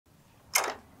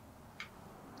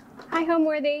Hi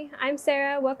Homeworthy, I'm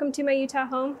Sarah. Welcome to my Utah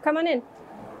home. Come on in.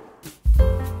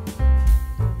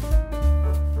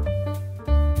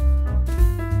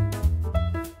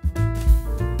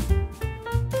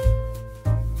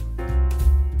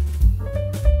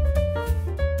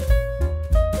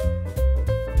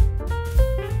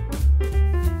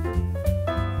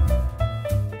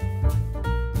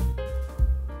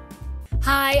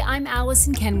 Hi, I'm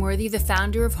Allison Kenworthy, the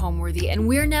founder of Homeworthy, and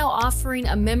we're now offering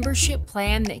a membership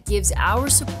plan that gives our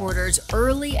supporters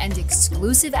early and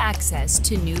exclusive access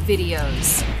to new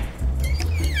videos.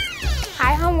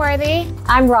 Hi, Homeworthy.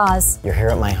 I'm Roz. You're here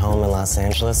at my home in Los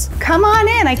Angeles? Come on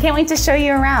in. I can't wait to show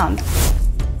you around.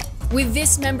 With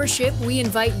this membership, we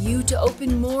invite you to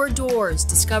open more doors,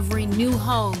 discovering new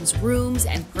homes, rooms,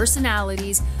 and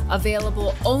personalities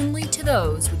available only to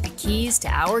those with the keys to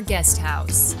our guest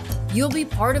house. You'll be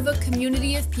part of a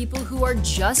community of people who are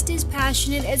just as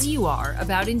passionate as you are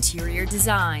about interior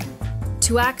design.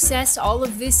 To access all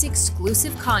of this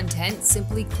exclusive content,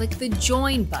 simply click the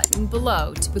Join button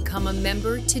below to become a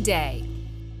member today.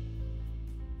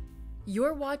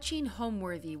 You're watching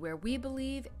Homeworthy, where we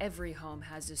believe every home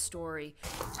has a story.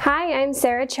 Hi, I'm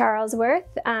Sara Charlesworth.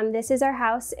 This is our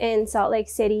house in Salt Lake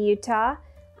City, Utah.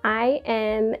 I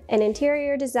am an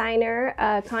interior designer,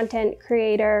 a content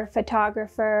creator,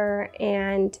 photographer,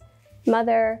 and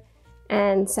mother,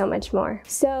 and so much more.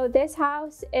 So this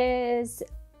house is,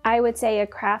 I would say, a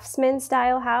Craftsman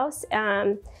style house.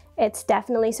 It's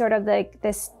definitely sort of like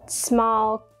this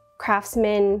small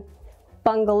Craftsman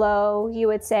bungalow, you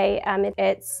would say.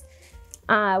 It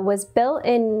was built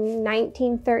in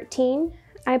 1913,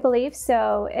 I believe,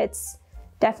 so it's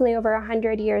definitely over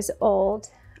 100 years old.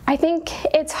 I think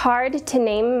it's hard to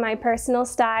name my personal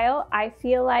style. I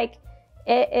feel like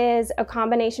it is a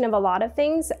combination of a lot of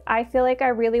things. I feel like I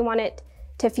really want it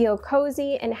to feel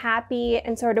cozy and happy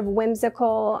and sort of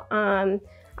whimsical.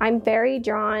 I'm very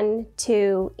drawn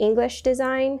to English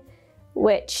design,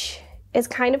 which is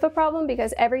kind of a problem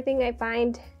because everything I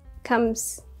find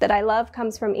that I love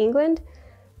comes from England.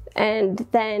 And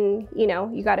then, you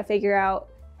know, you got to figure out,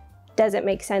 does it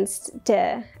make sense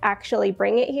to actually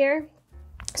bring it here?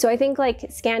 So I think like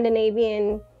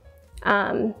Scandinavian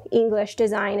English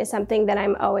design is something that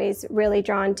I'm always really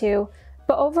drawn to.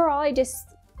 But overall, I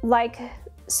just like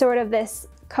sort of this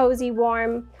cozy,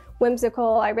 warm,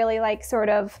 whimsical. I really like sort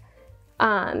of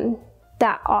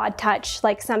that odd touch,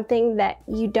 like something that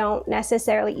you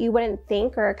wouldn't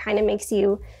think, or it kind of makes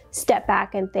you step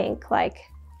back and think like,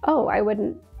 oh, I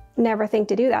wouldn't never think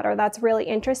to do that, or that's really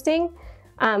interesting.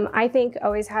 I think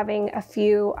always having a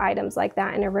few items like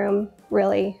that in a room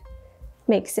really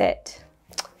makes it,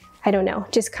 I don't know,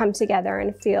 just come together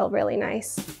and feel really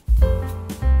nice.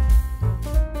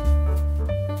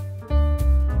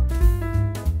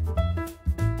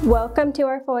 Welcome to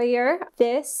our foyer.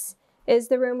 This is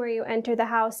the room where you enter the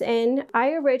house in.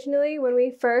 I originally, when we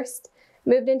first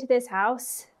moved into this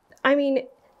house, I mean,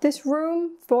 this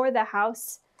room for the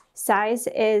house size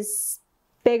is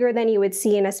bigger than you would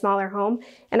see in a smaller home.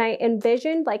 And I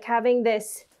envisioned like having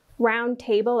this round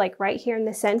table like right here in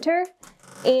the center.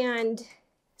 And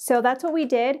so that's what we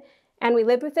did. And we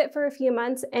lived with it for a few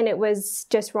months and it was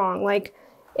just wrong. Like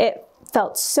it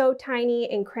felt so tiny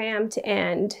and cramped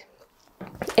and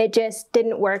it just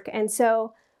didn't work. And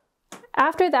so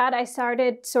after that, I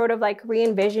started sort of like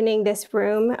re-envisioning this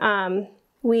room.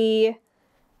 We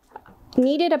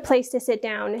needed a place to sit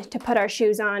down to put our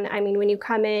shoes on. I mean, when you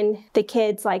come in, the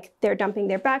kids, like, they're dumping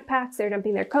their backpacks, they're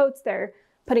dumping their coats, they're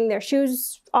putting their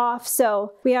shoes off.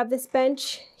 So we have this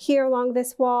bench here along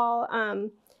this wall.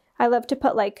 I love to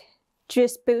put like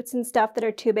just boots and stuff that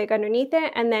are too big underneath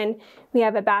it. And then we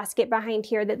have a basket behind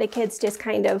here that the kids just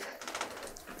kind of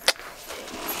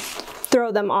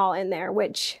throw them all in there,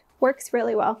 which works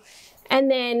really well.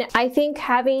 And then I think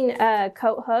having a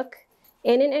coat hook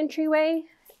in an entryway,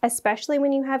 especially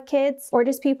when you have kids or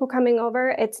just people coming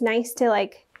over, it's nice to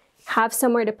like have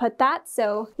somewhere to put that.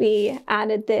 So we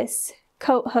added this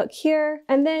coat hook here.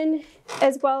 And then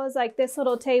as well as like this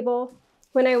little table,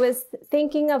 when I was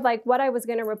thinking of like what I was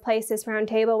gonna replace this round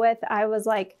table with, I was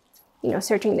like, you know,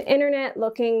 searching the internet,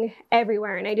 looking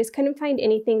everywhere, and I just couldn't find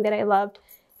anything that I loved.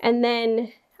 And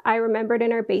then I remembered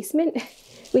in our basement,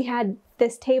 we had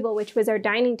this table, which was our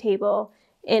dining table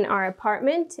in our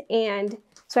apartment. And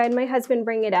so I had my husband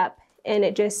bring it up and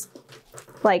it just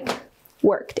like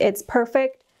worked. It's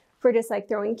perfect for just like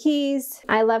throwing keys.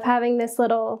 I love having this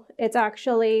little, it's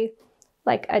actually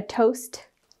like a toast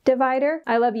divider.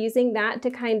 I love using that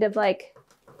to kind of like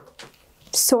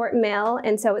sort mail.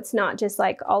 And so it's not just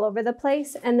like all over the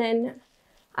place. And then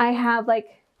I have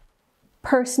like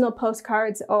personal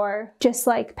postcards or just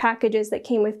like packages that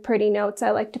came with pretty notes,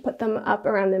 I like to put them up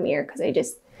around the mirror because I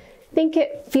just think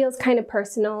it feels kind of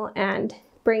personal and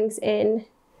brings in,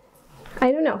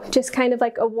 I don't know, just kind of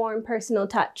like a warm personal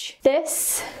touch.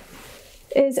 This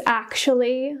is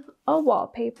actually a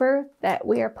wallpaper that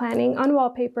we are planning on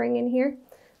wallpapering in here.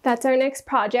 That's our next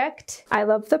project. I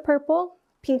love the purple,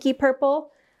 pinky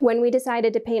purple. When we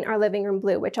decided to paint our living room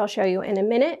blue, which I'll show you in a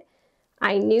minute,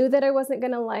 I knew that I wasn't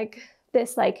gonna like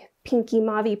this like pinky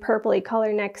mauvey purpley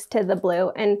color next to the blue.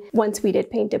 And once we did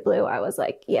paint it blue, I was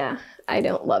like, yeah, I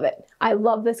don't love it. I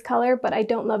love this color, but I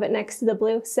don't love it next to the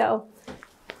blue. So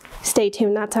stay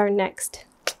tuned, that's our next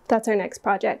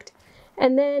project.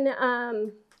 And then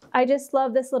I just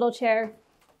love this little chair.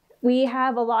 We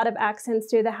have a lot of accents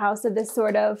through the house of this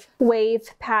sort of wave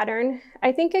pattern.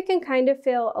 I think it can kind of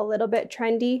feel a little bit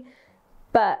trendy,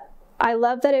 but I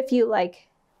love that if you like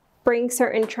bring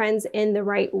certain trends in the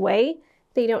right way,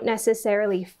 they don't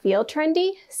necessarily feel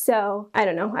trendy. So I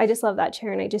don't know, I just love that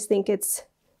chair and I just think it's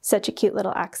such a cute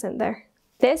little accent there.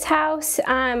 This house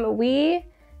we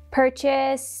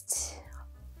purchased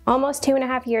almost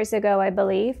 2.5 years ago, I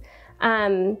believe.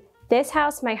 This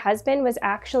house, my husband was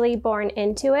actually born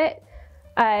into it.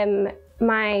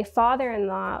 My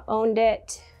father-in-law owned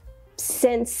it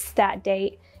since that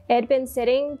date. It had been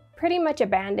sitting pretty much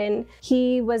abandoned.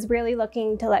 He was really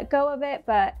looking to let go of it,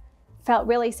 but felt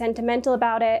really sentimental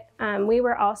about it. We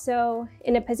were also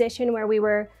in a position where we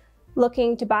were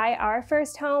looking to buy our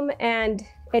first home, and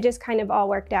it just kind of all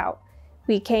worked out.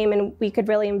 We came and we could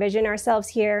really envision ourselves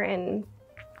here, and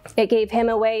it gave him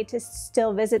a way to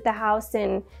still visit the house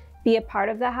and be a part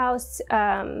of the house,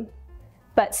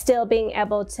 but still being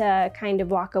able to kind of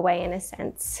walk away in a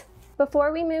sense.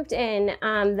 Before we moved in,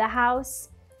 the house,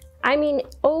 I mean,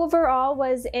 overall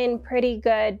was in pretty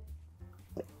good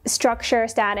structure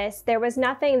status. There was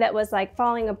nothing that was like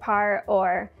falling apart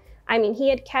or, I mean, he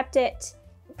had kept it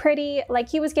pretty, like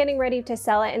he was getting ready to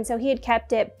sell it, and so he had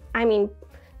kept it, I mean,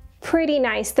 pretty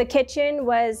nice. The kitchen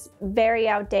was very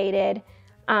outdated.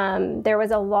 There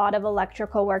was a lot of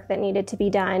electrical work that needed to be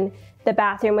done. The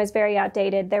bathroom was very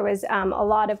outdated. There was a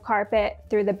lot of carpet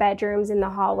through the bedrooms in the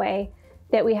hallway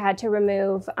that we had to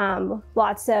remove,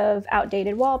 lots of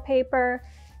outdated wallpaper.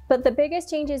 But the biggest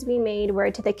changes we made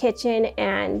were to the kitchen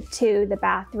and to the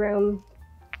bathroom.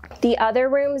 The other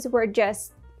rooms were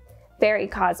just very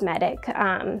cosmetic.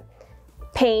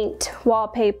 Paint,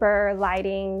 wallpaper,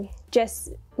 lighting,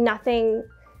 just nothing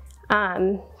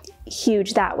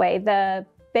huge that way. The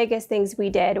biggest things we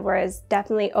did was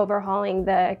definitely overhauling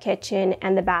the kitchen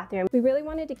and the bathroom. We really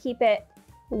wanted to keep it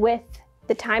with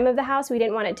the time of the house. We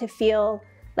didn't want it to feel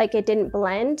like it didn't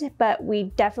blend, but we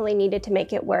definitely needed to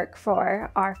make it work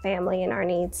for our family and our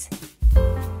needs.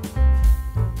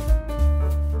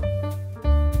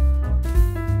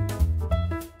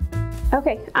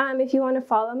 Okay, if you want to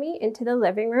follow me into the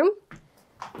living room.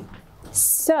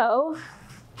 So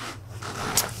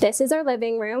this is our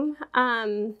living room.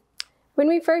 When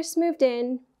we first moved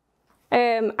in,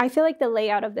 I feel like the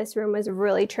layout of this room was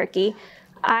really tricky.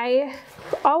 I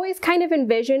always kind of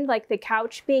envisioned like the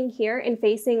couch being here and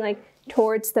facing like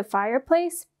towards the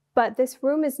fireplace, but this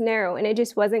room is narrow and it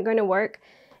just wasn't going to work.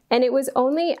 And it was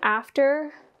only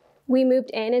after we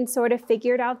moved in and sort of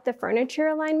figured out the furniture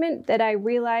alignment that I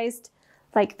realized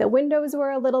like the windows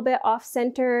were a little bit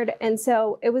off-centered, and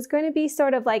so it was going to be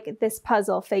sort of like this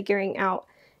puzzle figuring out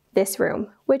this room,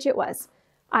 which it was.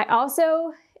 I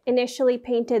also initially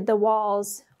painted the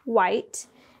walls white,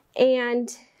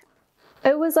 and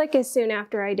it was like as soon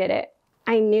after I did it,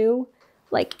 I knew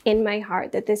like in my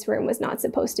heart that this room was not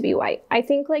supposed to be white. I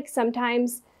think like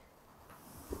sometimes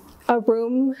a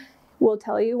room will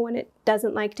tell you when it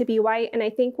doesn't like to be white, and I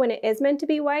think when it is meant to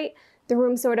be white, the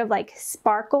room sort of like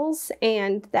sparkles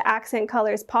and the accent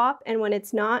colors pop, and when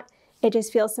it's not, it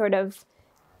just feels sort of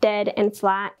dead and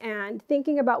flat. And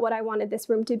thinking about what I wanted this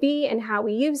room to be and how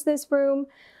we use this room,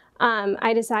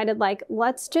 I decided like,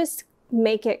 let's just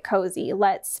make it cozy.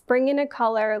 Let's bring in a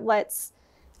color. Let's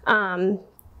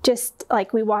just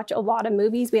like, we watch a lot of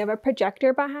movies. We have a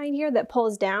projector behind here that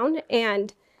pulls down,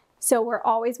 and so we're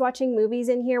always watching movies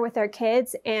in here with our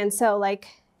kids, and so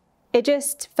like it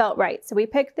just felt right. So we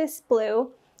picked this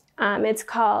blue. It's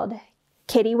called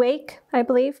Kitty Wake, I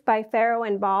believe, by Farrow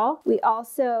and Ball. We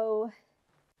also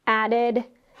added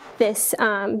this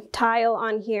tile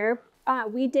on here.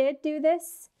 We did do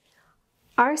this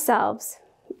ourselves.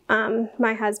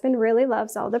 My husband really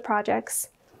loves all the projects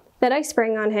that I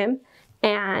spring on him,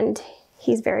 and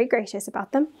he's very gracious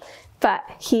about them, but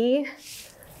he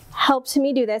helped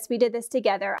me do this. We did this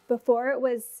together. Before, it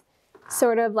was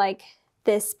sort of like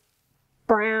this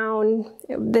brown,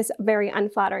 this very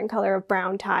unflattering color of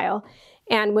brown tile.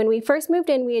 And when we first moved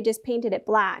in, we had just painted it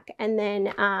black, and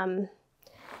then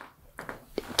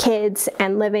kids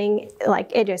and living, like,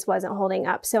 it just wasn't holding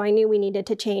up. So I knew we needed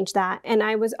to change that. And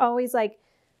I was always like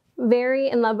very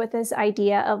in love with this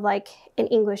idea of like an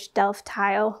English Delft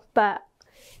tile, but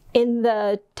in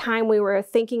the time we were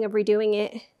thinking of redoing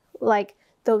it, like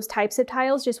those types of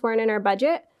tiles just weren't in our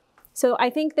budget. So I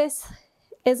think this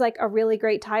is like a really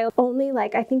great tile. Only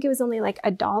like, I think it was only like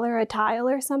 $1 a tile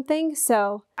or something.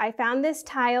 So I found this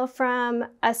tile from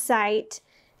a site.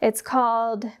 It's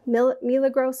called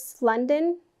Milagros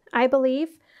London, I believe.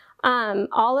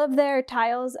 All of their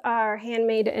tiles are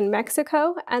handmade in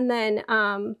Mexico. And then,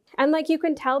 and like you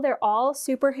can tell they're all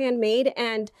super handmade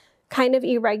and kind of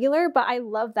irregular, but I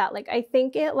love that. Like, I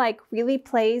think it like really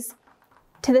plays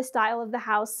to the style of the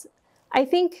house. I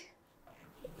think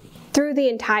through the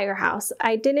entire house,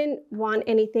 I didn't want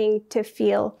anything to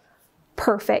feel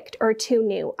perfect or too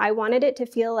new. I wanted it to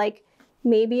feel like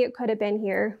maybe it could have been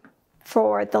here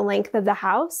for the length of the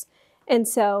house. And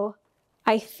so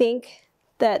I think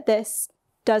that this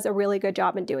does a really good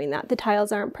job in doing that. The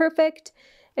tiles aren't perfect.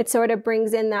 It sort of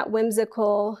brings in that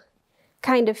whimsical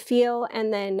kind of feel.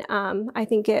 And then I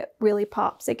think it really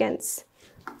pops against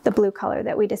the blue color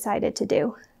that we decided to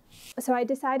do. So I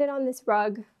decided on this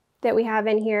rug that we have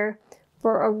in here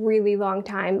for a really long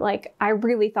time. Like, I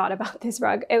really thought about this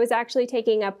rug. It was actually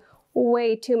taking up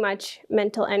way too much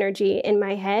mental energy in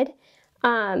my head.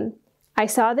 I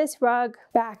saw this rug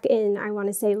back in, I want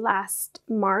to say last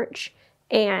March,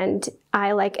 and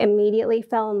I like immediately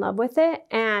fell in love with it.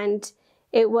 And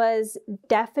it was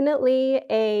definitely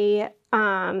a,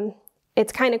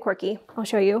 it's kind of quirky. I'll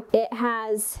show you. It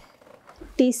has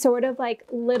these sort of like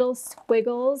little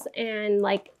squiggles and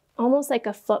like almost like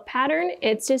a foot pattern.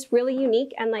 It's just really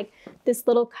unique, and like this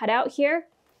little cutout here.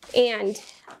 And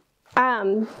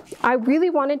I really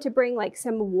wanted to bring like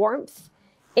some warmth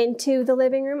into the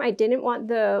living room. I didn't want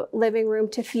the living room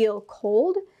to feel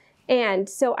cold. And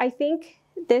so I think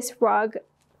this rug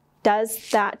does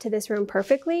that to this room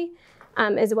perfectly,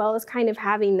 as well as kind of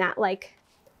having that like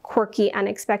quirky,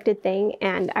 unexpected thing.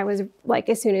 And I was like,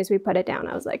 as soon as we put it down,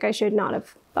 I was like, I should not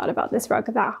have thought about this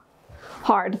rug that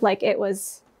hard. Like, it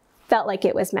was, felt like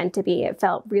it was meant to be. It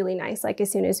felt really nice, like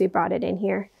as soon as we brought it in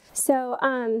here. So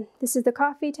this is the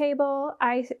coffee table.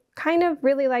 I kind of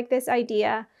really like this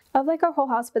idea of like our whole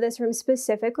house, but this room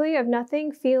specifically, of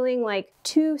nothing feeling like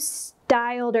too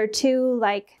styled or too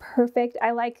like perfect.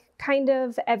 I like kind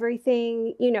of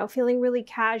everything, you know, feeling really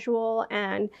casual,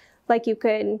 and like you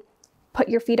could put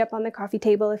your feet up on the coffee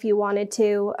table if you wanted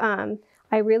to.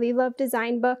 I really love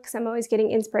design books. I'm always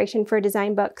getting inspiration for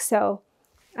design books. So,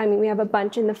 I mean, we have a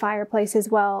bunch in the fireplace as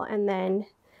well. And then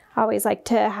I always like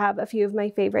to have a few of my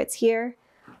favorites here.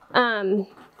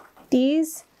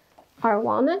 These are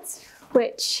walnuts,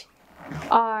 which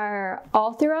are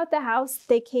all throughout the house.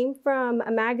 They came from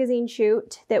a magazine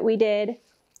shoot that we did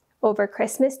over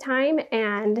Christmas time.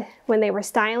 And when they were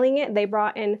styling it, they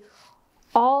brought in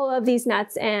all of these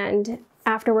nuts, and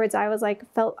afterwards I was like,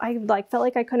 felt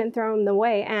like I couldn't throw them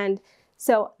away. And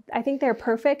so I think they're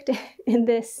perfect in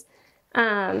this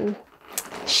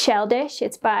shell dish.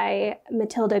 It's by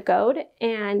Matilda Goad,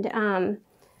 and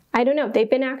I don't know, they've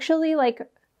been actually like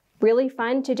really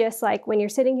fun to just like when you're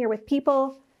sitting here with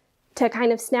people to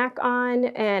kind of snack on.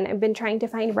 And I've been trying to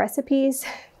find recipes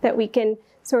that we can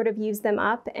sort of use them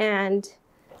up, and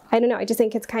I don't know, I just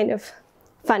think it's kind of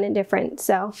fun and different.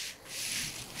 So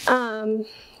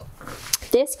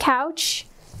this couch,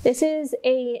 this is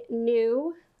a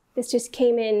new, this just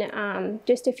came in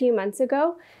just a few months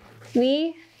ago.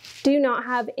 We do not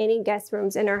have any guest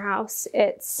rooms in our house.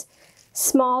 It's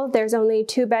small, there's only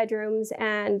 2 bedrooms,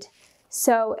 and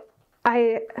so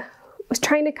I was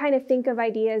trying to kind of think of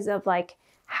ideas of like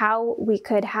how we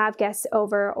could have guests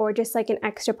over, or just like an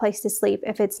extra place to sleep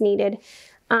if it's needed.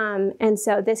 And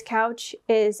so this couch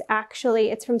is actually,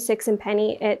 it's from Six and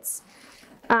Penny. It's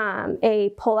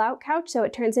a pull-out couch, so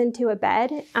it turns into a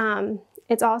bed.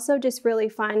 It's also just really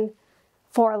fun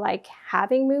for like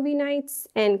having movie nights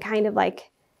and kind of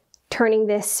like turning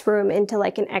this room into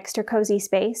like an extra cozy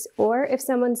space. Or if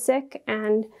someone's sick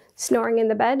and snoring in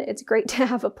the bed, it's great to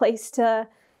have a place to,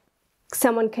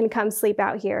 someone can come sleep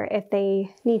out here if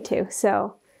they need to.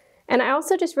 So, and I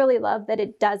also just really love that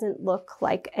it doesn't look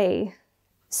like a,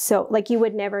 so like you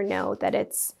would never know that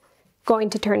it's going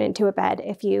to turn into a bed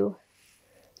if you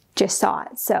just saw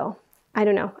it. So I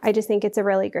don't know, I just think it's a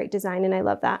really great design, and I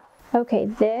love that. Okay,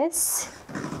 this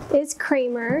is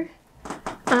Kramer.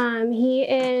 He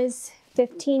is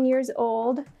 15 years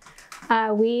old.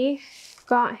 We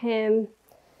got him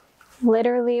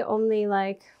literally only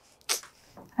like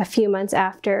a few months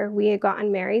after we had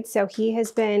gotten married. So he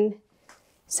has been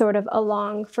sort of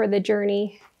along for the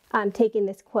journey, taking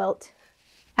this quilt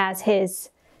as his,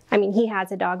 I mean, he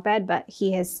has a dog bed, but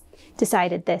he has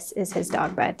decided this is his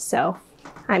dog bed. So,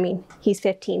 I mean, he's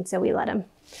 15, so we let him.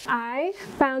 I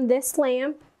found this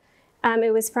lamp.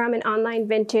 It was from an online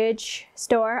vintage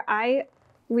store. I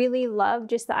really love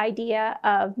just the idea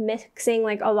of mixing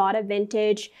like a lot of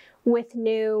vintage with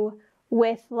new,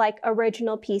 with like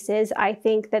original pieces. I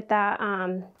think that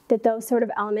that those sort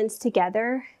of elements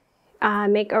together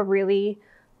make a really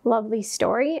lovely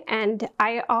story. And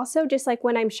I also just like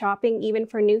when I'm shopping, even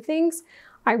for new things,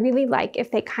 I really like if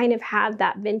they kind of have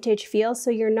that vintage feel. So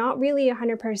you're not really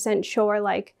 100% sure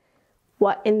like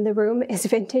what in the room is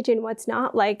vintage and what's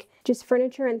not. Like just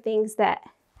furniture and things that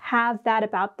have that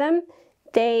about them,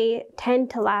 they tend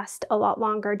to last a lot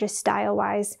longer just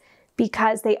style-wise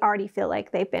because they already feel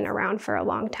like they've been around for a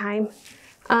long time.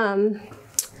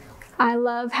 I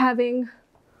love having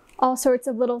all sorts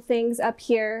of little things up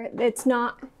here. It's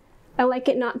not, I like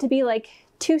it not to be like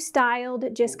too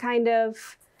styled, just kind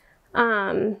of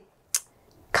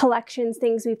collections,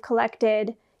 things we've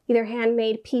collected, either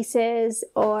handmade pieces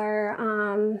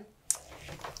or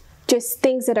just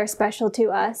things that are special to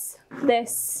us.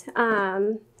 This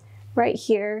right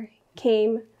here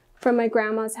came from my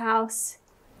grandma's house.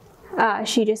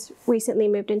 She just recently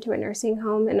moved into a nursing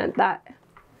home, and that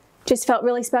just felt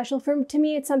really special to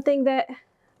me. It's something that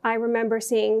I remember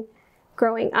seeing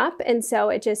growing up, and so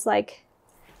it just like,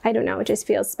 I don't know, it just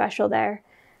feels special there.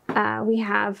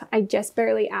 I just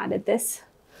barely added this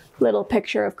little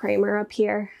picture of Kramer up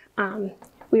here.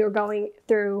 We were going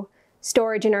through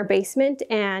storage in our basement,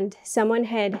 and someone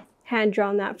had hand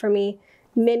drawn that for me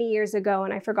many years ago,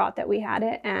 and I forgot that we had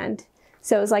it, and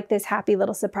so it was like this happy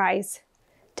little surprise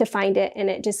to find it, and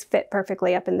it just fit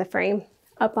perfectly up in the frame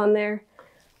up on there.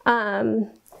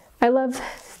 I love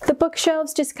the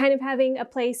bookshelves, just kind of having a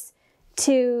place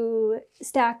to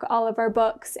stack all of our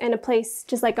books and a place,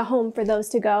 just like a home for those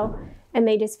to go, and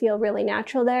they just feel really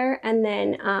natural there. And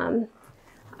then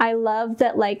I love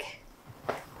that like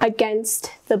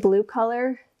against the blue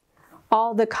color,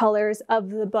 all the colors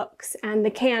of the books and the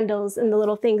candles and the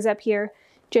little things up here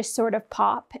just sort of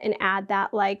pop and add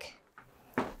that like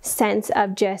sense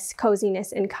of just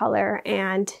coziness and color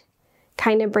and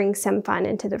kind of bring some fun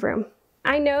into the room.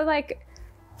 I know like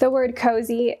the word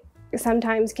cozy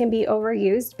sometimes can be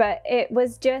overused, but it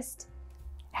was just,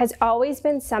 has always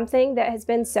been something that has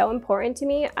been so important to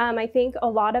me. I think a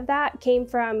lot of that came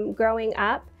from growing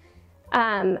up.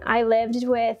 I lived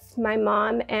with my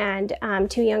mom and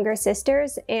 2 younger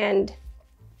sisters, and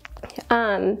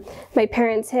my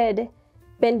parents had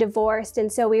been divorced,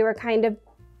 and so we were kind of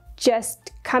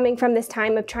just coming from this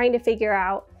time of trying to figure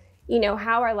out, you know,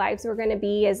 how our lives were going to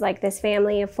be as like this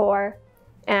family of 4.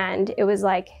 And it was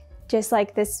like just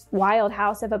like this wild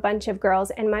house of a bunch of girls,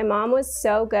 and my mom was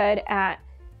so good at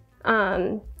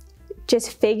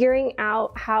just figuring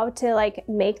out how to like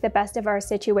make the best of our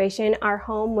situation. Our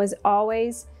home was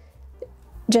always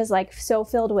just like so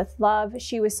filled with love.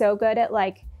 She was so good at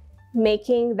like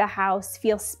making the house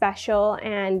feel special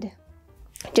and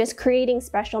just creating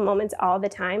special moments all the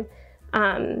time.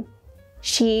 I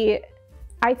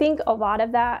think a lot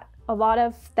of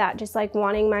that just like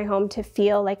wanting my home to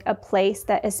feel like a place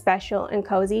that is special and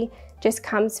cozy just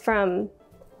comes from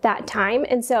that time.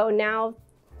 And so now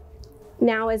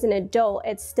as an adult,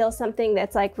 it's still something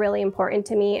that's like really important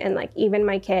to me. And like even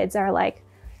my kids are like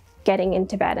getting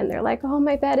into bed and they're like, oh,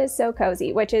 my bed is so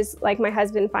cozy, which is like my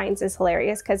husband finds is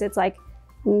hilarious because it's like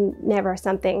never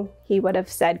something he would have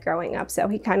said growing up. So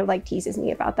he kind of like teases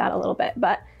me about that a little bit.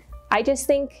 But I just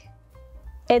think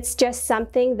it's just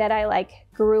something that I like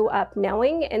grew up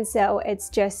knowing. And so it's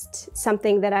just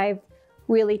something that I've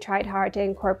really tried hard to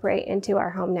incorporate into our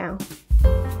home now.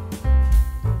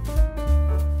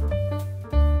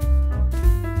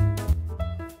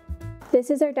 This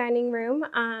is our dining room.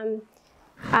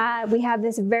 We have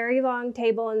this very long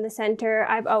table in the center.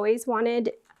 I've always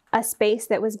wanted a space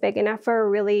that was big enough for a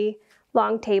really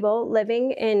long table.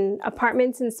 Living in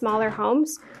apartments and smaller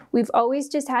homes, we've always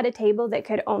just had a table that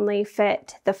could only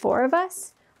fit the 4 of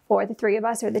us, or the 3 of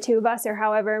us, or the 2 of us, or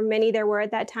however many there were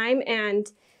at that time. And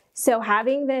so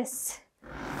having this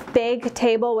big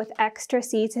table with extra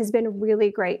seats has been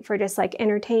really great for just like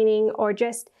entertaining or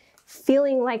just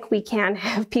feeling like we can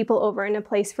have people over in a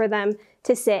place for them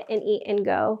to sit and eat and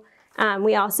go.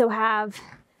 We also have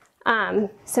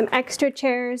some extra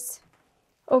chairs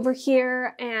over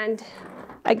here, and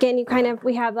again,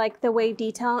 we have like the wave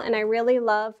detail, and I really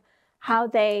love how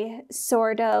they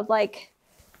sort of like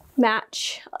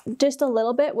match just a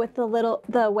little bit with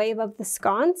the wave of the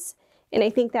sconce. And I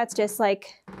think that's just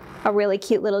like a really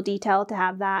cute little detail to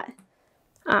have that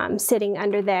sitting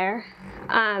under there.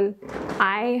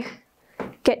 I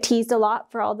get teased a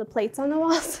lot for all the plates on the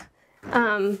walls.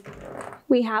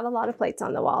 We have a lot of plates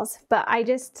on the walls, but I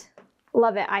just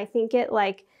love it. I think it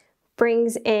like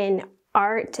brings in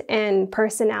art and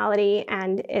personality,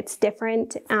 and it's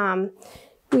different.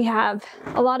 We have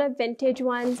a lot of vintage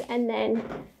ones, and then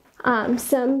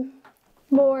some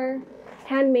more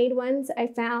handmade ones I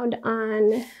found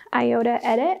on Iota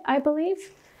Edit, I believe.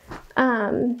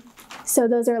 So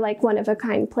those are like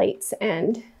one-of-a-kind plates,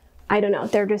 and I don't know,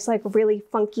 they're just like really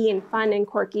funky and fun and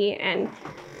quirky, and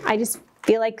I just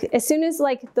feel like as soon as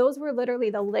like those were literally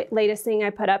the latest thing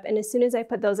I put up, and as soon as I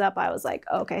put those up, I was like,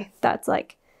 okay, that's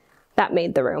like, that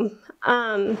made the room.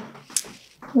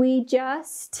 We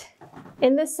just,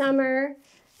 in the summer,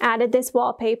 added this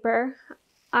wallpaper.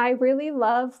 I really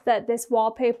love that this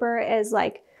wallpaper is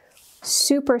like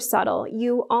super subtle.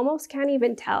 You almost can't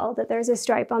even tell that there's a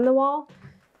stripe on the wall.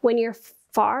 When you're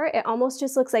far, it almost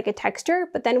just looks like a texture,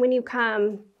 but then when you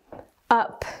come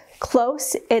up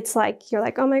close, it's like, you're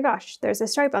like, oh my gosh, there's a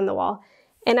stripe on the wall.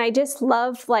 And I just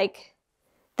love like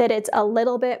that it's a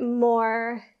little bit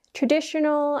more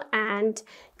traditional and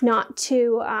not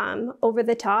too over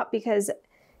the top, because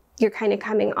you're kind of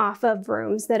coming off of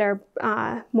rooms that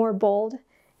are more bold.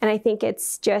 And I think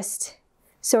it's just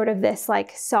sort of this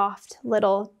like soft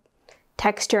little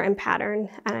texture and pattern.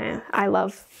 And I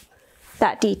love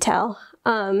that detail.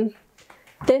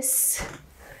 This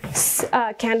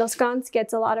candle sconce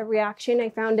gets a lot of reaction. I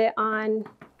found it on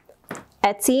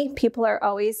Etsy. People are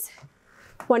always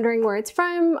wondering where it's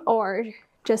from, or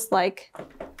just like,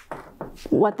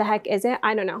 what the heck is it?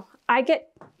 I don't know. I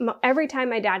get, every time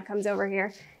my dad comes over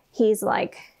here, he's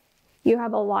like, you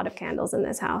have a lot of candles in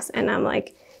this house. And I'm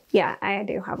like, yeah, I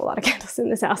do have a lot of candles in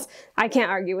this house. I can't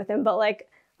argue with him, but like,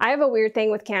 I have a weird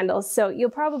thing with candles. So you'll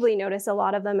probably notice a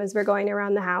lot of them as we're going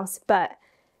around the house, but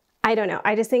I don't know.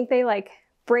 I just think they like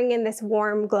bring in this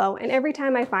warm glow. And every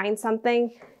time I find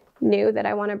something new that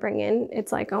I want to bring in,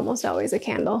 it's like almost always a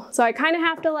candle. So I kind of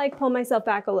have to like pull myself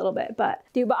back a little bit, but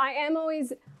I am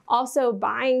always also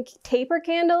buying taper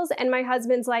candles, and my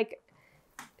husband's like,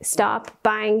 stop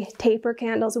buying taper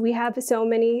candles. We have so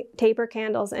many taper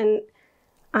candles. And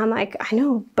I'm like, I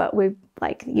know, but we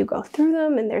like, you go through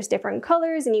them and there's different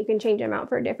colors and you can change them out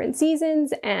for different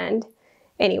seasons. And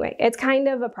anyway, it's kind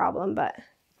of a problem, but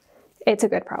it's a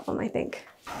good problem, I think.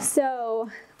 So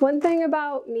one thing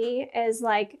about me is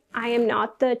like, I am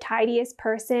not the tidiest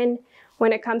person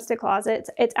when it comes to closets.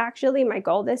 It's actually my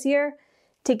goal this year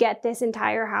to get this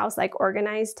entire house like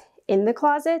organized in the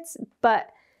closets,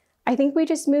 but I think we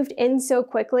just moved in so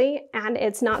quickly, and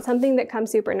it's not something that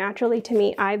comes super naturally to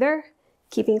me either,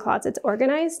 keeping closets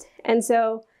organized. And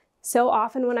so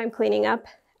often when I'm cleaning up,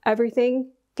 everything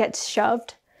gets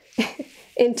shoved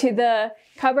into the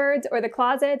cupboards or the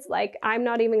closets. Like, I'm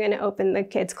not even going to open the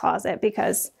kids' closet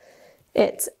because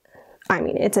it's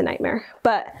a nightmare.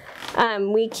 But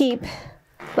we keep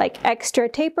like extra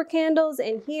taper candles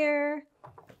in here.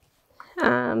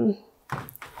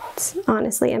 It's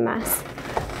honestly a mess,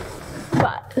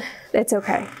 but it's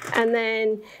okay. And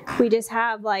then we just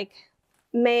have like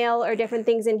mail or different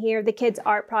things in here. The kids'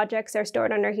 art projects are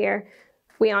stored under here.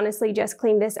 We honestly just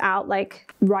cleaned this out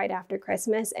like right after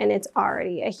Christmas, and it's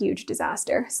already a huge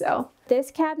disaster. So this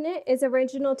cabinet is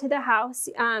original to the house.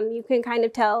 You can kind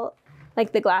of tell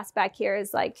like the glass back here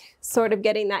is like sort of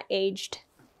getting that aged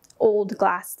old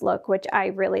glass look, which I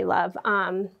really love.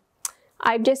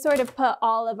 I've just sort of put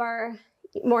all of our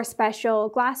more special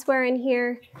glassware in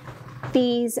here.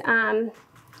 These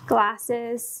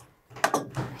glasses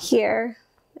here,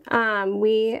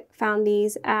 we found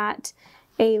these at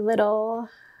a little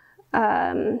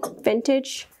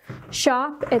vintage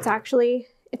shop.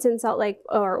 It's in Salt Lake,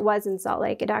 or it was in Salt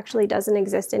Lake. It actually doesn't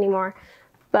exist anymore,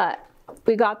 but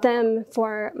we got them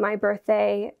for my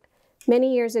birthday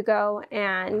many years ago,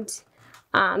 and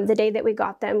the day that we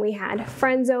got them, we had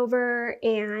friends over,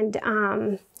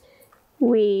 and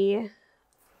we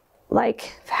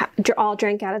like all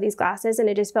drank out of these glasses, and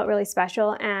it just felt really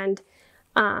special. And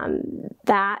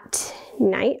that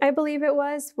night, I believe it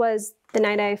was the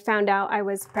night I found out I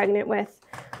was pregnant with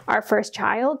our first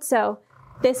child. So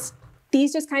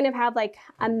these just kind of have like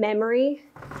a memory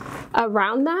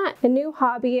around that. A new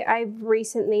hobby I've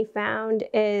recently found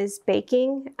is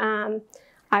baking.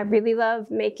 I really love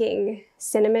making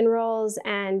cinnamon rolls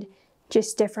and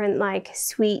just different like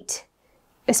sweet,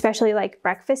 especially like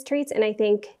breakfast treats. And I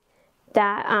think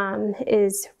that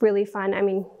is really fun. I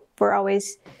mean, we're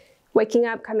always waking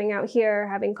up, coming out here,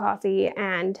 having coffee,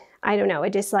 and I don't know,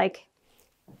 it just like,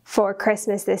 for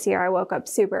Christmas this year, I woke up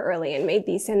super early and made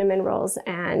these cinnamon rolls,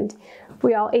 and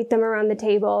we all ate them around the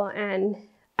table, and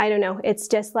I don't know, it's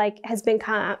just like, has been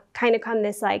kind of come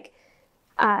this like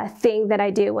thing that I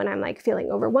do when I'm like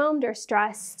feeling overwhelmed or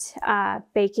stressed.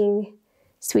 Baking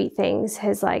sweet things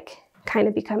has like kind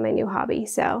of become my new hobby,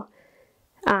 so,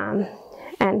 and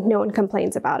no one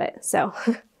complains about it, so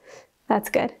that's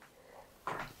good.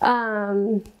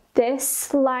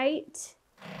 This light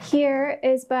here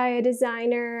is by a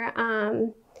designer,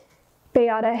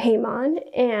 Beata Heyman,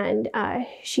 and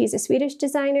she's a Swedish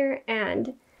designer,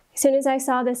 and as soon as I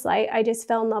saw this light, I just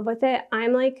fell in love with it.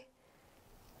 I'm like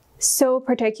so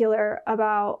particular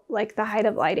about like the height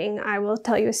of lighting. I will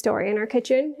tell you a story in our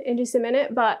kitchen in just a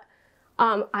minute, but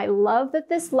I love that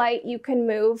this light you can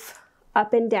move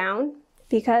up and down,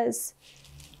 because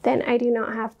then I do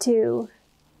not have to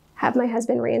have my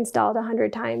husband reinstalled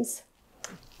 100 times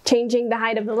changing the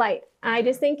height of the light. I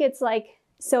just think it's like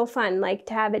so fun, like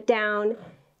to have it down,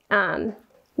 you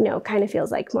know, kind of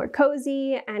feels like more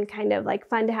cozy and kind of like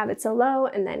fun to have it so low.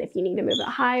 And then if you need to move it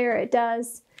higher, it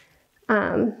does.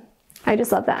 I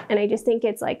just love that. And I just think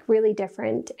it's like really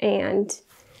different and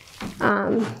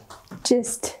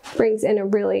just brings in a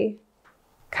really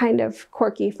kind of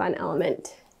quirky, fun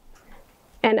element.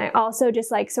 And I also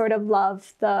just like sort of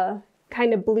love the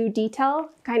kind of blue detail,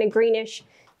 kind of greenish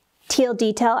teal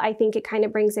detail. I think it kind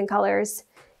of brings in colors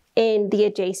in the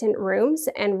adjacent rooms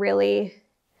and really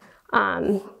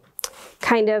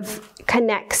kind of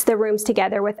connects the rooms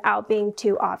together without being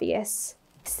too obvious.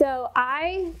 So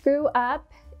I grew up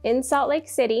in Salt Lake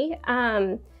City.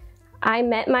 I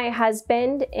met my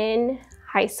husband in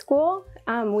high school.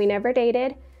 We never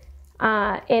dated.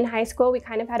 In high school, we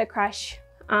kind of had a crush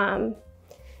on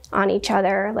each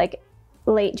other, like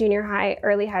late junior high,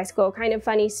 early high school. Kind of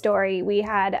funny story. We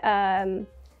had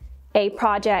a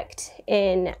project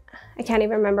in, I can't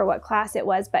even remember what class it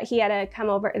was, but he had to come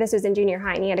over, this was in junior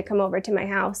high, and he had to come over to my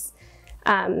house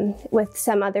with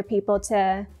some other people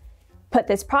to put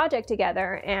this project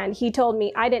together. And he told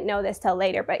me, I didn't know this till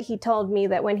later, but he told me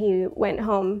that when he went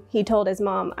home, he told his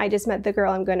mom, I just met the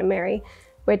girl I'm going to marry,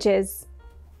 which is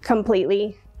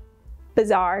completely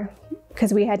bizarre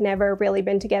because we had never really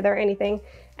been together or anything.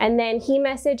 And then he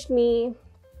messaged me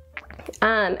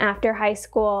after high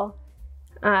school.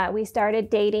 We started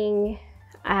dating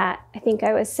at, I think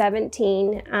I was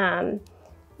 17.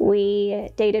 We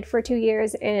dated for 2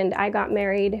 years and I got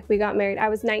married. We got married. I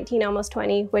was 19, almost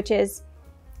 20, which is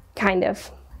kind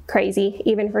of crazy,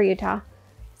 even for Utah.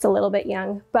 It's a little bit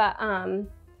young, but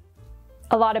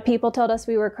a lot of people told us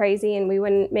we were crazy and we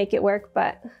wouldn't make it work,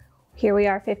 but here we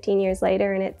are 15 years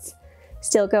later and it's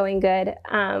still going good.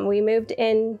 We moved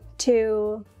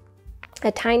into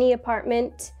a tiny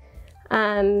apartment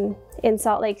in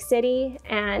Salt Lake City,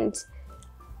 and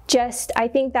just, I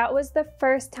think that was the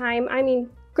first time, I mean,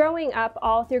 growing up,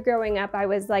 all through growing up, I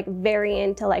was like very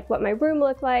into like what my room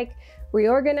looked like,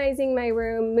 reorganizing my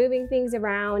room, moving things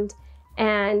around,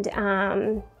 and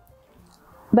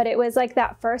but it was like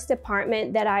that first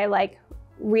apartment that I like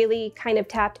really kind of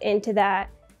tapped into that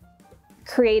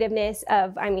creativeness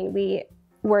of, I mean, we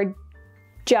were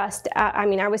just, I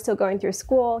mean, I was still going through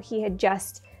school. He had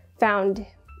just found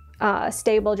a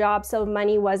stable job, so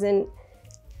money wasn't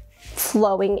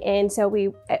flowing in. So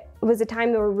it was a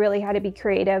time where we really had to be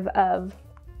creative of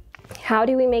how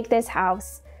do we make this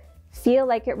house feel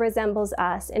like it resembles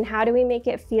us, and how do we make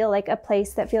it feel like a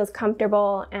place that feels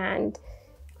comfortable and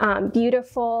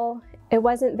beautiful. It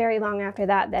wasn't very long after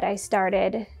that that I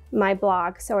started my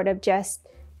blog, sort of just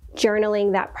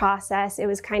journaling that process. It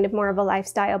was kind of more of a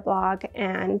lifestyle blog,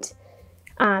 and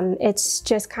it's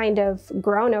just kind of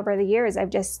grown over the years.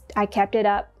 I kept it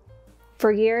up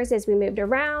for years as we moved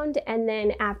around, and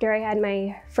then after I had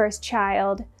my first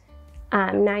child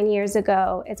 9 years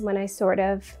ago, it's when I sort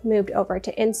of moved over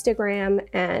to Instagram,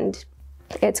 and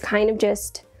it's kind of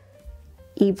just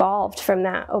evolved from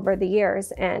that over the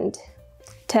years and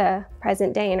to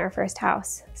present day in our first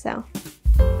house. So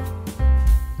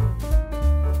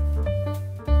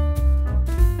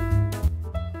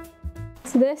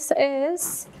this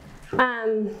is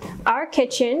our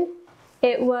kitchen.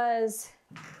 It was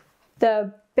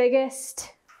the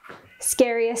biggest,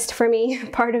 scariest for me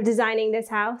part of designing this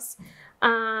house.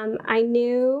 I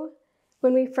knew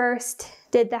when we first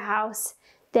did the house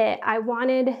that I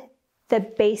wanted the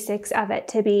basics of it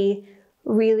to be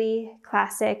really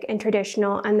classic and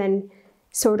traditional, and then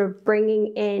sort of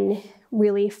bringing in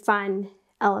really fun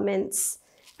elements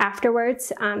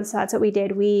afterwards. So that's what we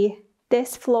did.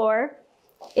 This floor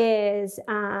is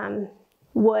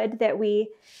wood that we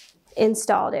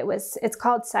installed. It's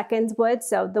called seconds wood,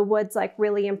 so the wood's like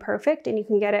really imperfect, and you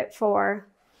can get it for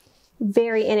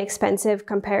very inexpensive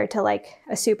compared to like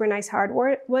a super nice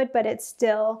hardwood wood, but it's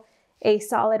still a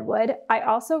solid wood. I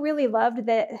also really loved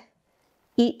that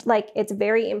it's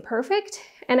very imperfect,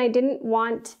 and I didn't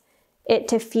want it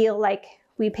to feel like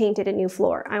we painted a new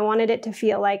floor. I wanted it to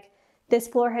feel like this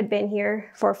floor had been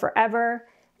here for forever,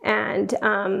 and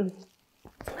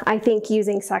I think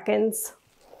using seconds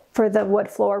for the wood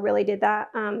floor really did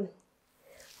that.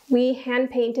 We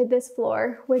hand painted this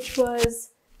floor, which was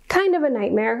kind of a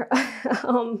nightmare.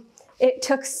 It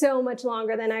took so much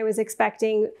longer than I was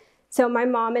expecting. So my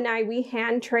mom and we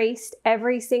hand traced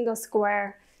every single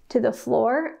square to the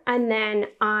floor, and then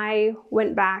I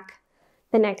went back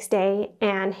the next day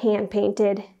and hand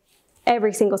painted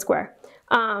every single square.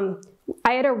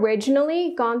 I had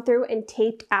originally gone through and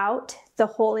taped out the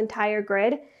whole entire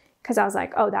grid because I was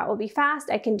like, oh, that will be fast.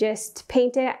 I can just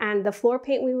paint it. And the floor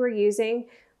paint we were using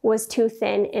was too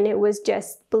thin, and it was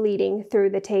just bleeding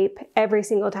through the tape every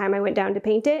single time I went down to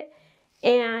paint it.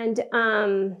 And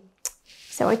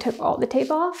so I took all the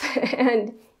tape off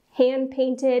and hand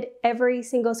painted every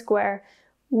single square,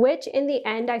 which in the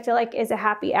end I feel like is a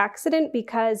happy accident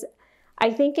because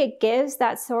I think it gives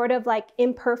that sort of like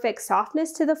imperfect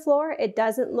softness to the floor. It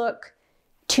doesn't look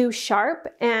too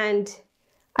sharp, and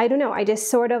I don't know, I just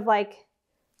sort of like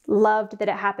loved that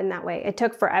it happened that way. It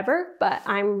took forever, but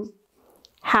I'm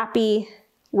happy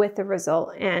with the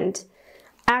result. And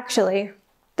actually,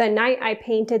 the night I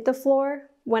painted the floor,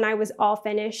 when I was all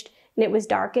finished and it was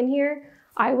dark in here,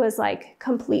 I was like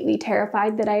completely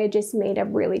terrified that I had just made a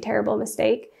really terrible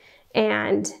mistake.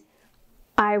 And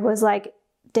I was like,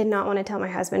 did not want to tell my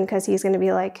husband because he's going to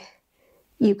be like,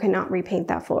 you cannot repaint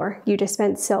that floor. You just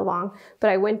spent so long. But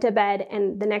I went to bed,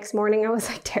 and the next morning I was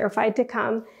like terrified to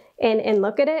come in and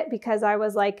look at it because I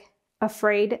was like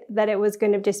afraid that it was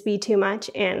going to just be too much.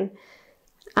 And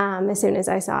as soon as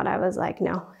I saw it, I was like,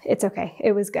 no, it's okay.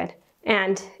 It was good.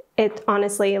 And it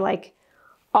honestly like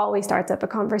always starts up a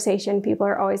conversation. People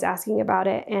are always asking about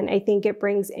it. And I think it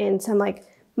brings in some like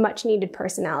much needed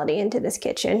personality into this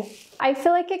kitchen. I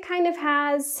feel like it kind of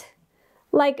has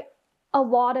like a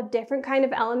lot of different kind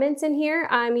of elements in here.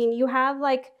 I mean, you have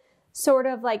like sort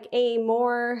of like a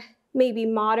more maybe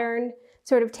modern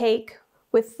sort of take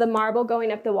with the marble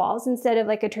going up the walls instead of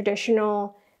like a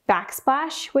traditional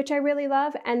backsplash, which I really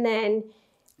love. And then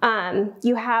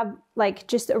you have like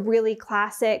just a really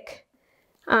classic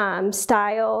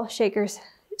style, shaker's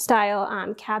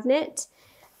style cabinet.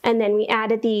 And then we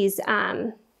added these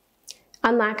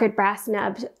unlacquered brass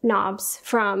knobs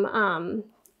from,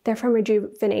 they're from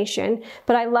Rejuvenation.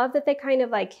 But I love that they kind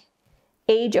of like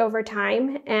age over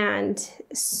time and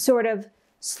sort of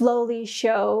slowly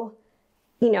show,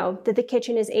 you know, that the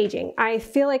kitchen is aging. I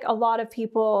feel like a lot of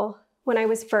people, when I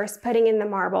was first putting in the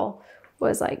marble,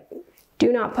 was like,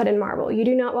 do not put in marble. You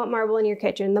do not want marble in your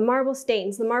kitchen. The marble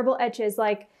stains, the marble etches.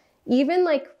 Like, even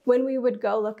like when we would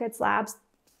go look at slabs,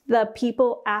 the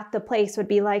people at the place would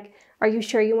be like, are you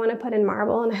sure you want to put in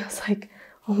marble? And I was like,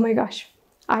 oh my gosh,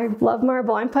 I love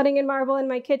marble. I'm putting in marble in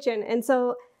my kitchen. And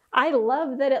so I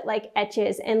love that it like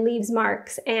etches and leaves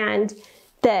marks, and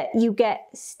that you get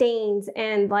stains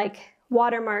and like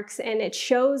watermarks, and it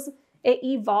shows, it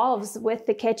evolves with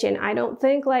the kitchen. I don't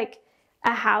think like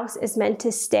a house is meant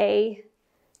to stay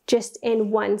just in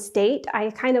one state. I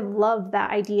kind of love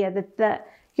that idea that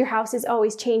your house is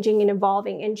always changing and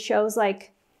evolving and shows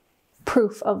like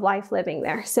proof of life living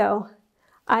there. So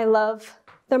I love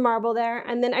the marble there.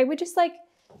 And then I would just like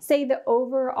say the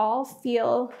overall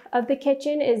feel of the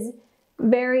kitchen is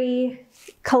very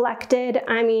collected.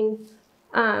 I mean,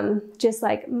 just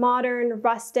like modern,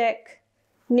 rustic,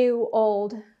 new,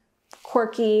 old,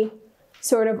 quirky,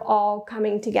 sort of all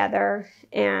coming together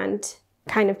and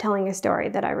kind of telling a story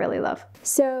that I really love.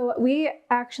 So we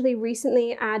actually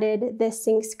recently added this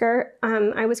sink skirt.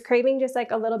 I was craving just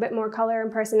like a little bit more color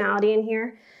and personality in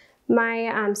here.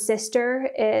 My sister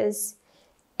is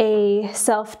a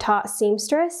self-taught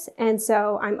seamstress, and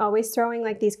so I'm always throwing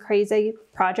like these crazy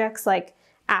projects, like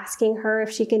asking her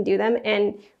if she can do them,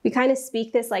 and we kind of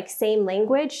speak this like same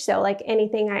language. So like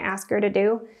anything I ask her to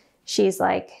do, she's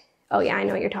like, oh yeah, I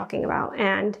know what you're talking about.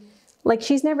 And like,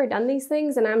 she's never done these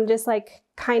things, and I'm just like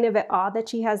kind of at awe that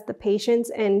she has the patience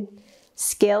and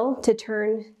skill to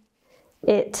turn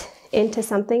it into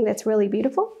something that's really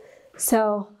beautiful.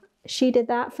 So she did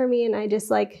that for me, and I just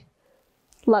like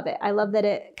love it. I love that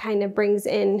it kind of brings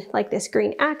in like this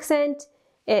green accent.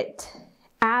 It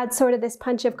adds sort of this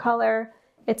punch of color.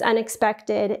 It's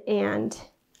unexpected, and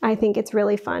I think it's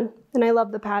really fun. And I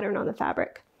love the pattern on the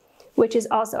fabric. which is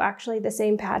also actually the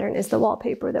same pattern as the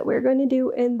wallpaper that we're going to do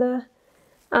in the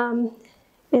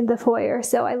foyer.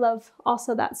 So I love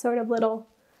also that sort of little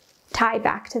tie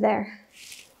back to there.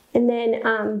 And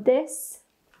then this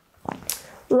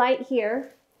light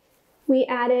here, we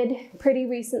added pretty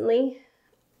recently.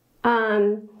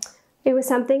 It was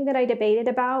something that I debated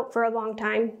about for a long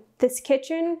time. This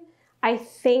kitchen, I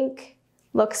think,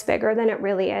 looks bigger than it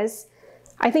really is.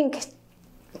 I think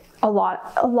a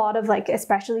lot of like,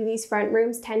 especially these front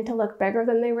rooms tend to look bigger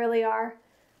than they really are.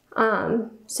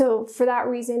 So for that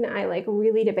reason, I like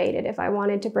really debated if I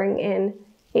wanted to bring in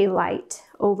a light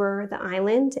over the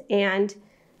island, and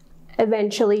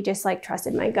eventually just like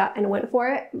trusted my gut and went for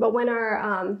it. But when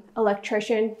our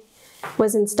electrician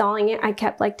was installing it, I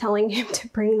kept like telling him to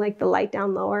bring like the light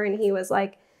down lower, and he was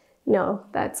like, no,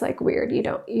 that's like weird.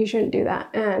 You shouldn't do that.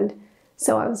 And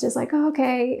so I was just like, oh,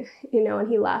 okay, you know, and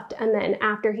he left. And then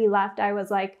after he left, I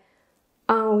was like,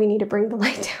 oh, we need to bring the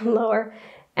light down lower.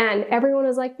 And everyone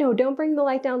was like, no, don't bring the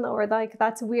light down lower. Like,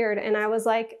 that's weird. And I was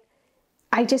like,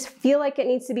 I just feel like it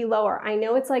needs to be lower. I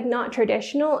know it's like not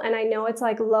traditional, and I know it's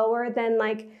like lower than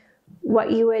like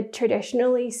what you would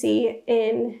traditionally see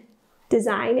in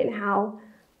design and how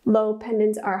low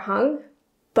pendants are hung,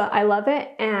 but I love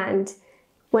it. And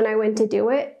when I went to do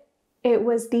it, it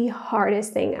was the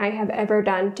hardest thing I have ever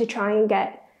done to try and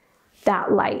get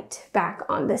that light back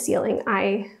on the ceiling.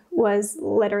 I was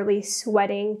literally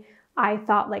sweating. I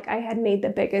thought like I had made the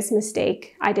biggest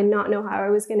mistake. I did not know how I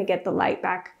was going to get the light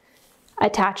back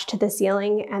attached to the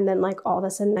ceiling, and then like all of a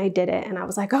sudden I did it, and I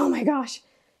was like, oh my gosh.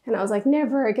 And I was like,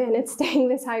 never again, it's staying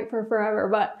this height for forever.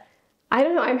 But I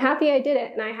don't know, I'm happy I did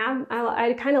it, and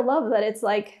I kind of love that it's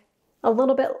like a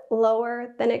little bit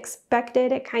lower than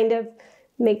expected. It kind of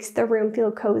makes the room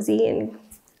feel cozy, and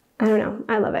I don't know,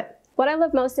 I love it. What I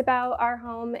love most about our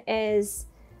home is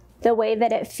the way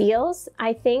that it feels.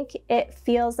 I think it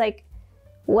feels like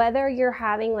whether you're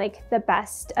having like the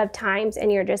best of times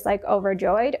and you're just like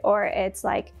overjoyed, or it's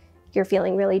like you're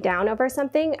feeling really down over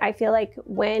something, I feel like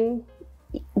when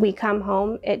we come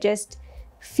home, it just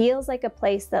feels like a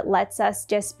place that lets us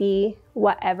just be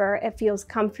whatever. It feels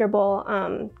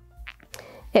comfortable.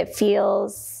 It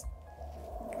feels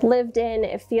lived in.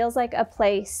 It feels like a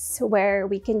place where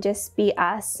we can just be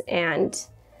us. And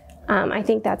I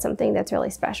think that's something that's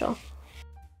really special.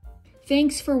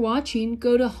 Thanks for watching.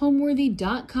 Go to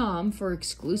homeworthy.com for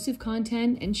exclusive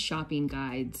content and shopping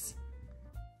guides.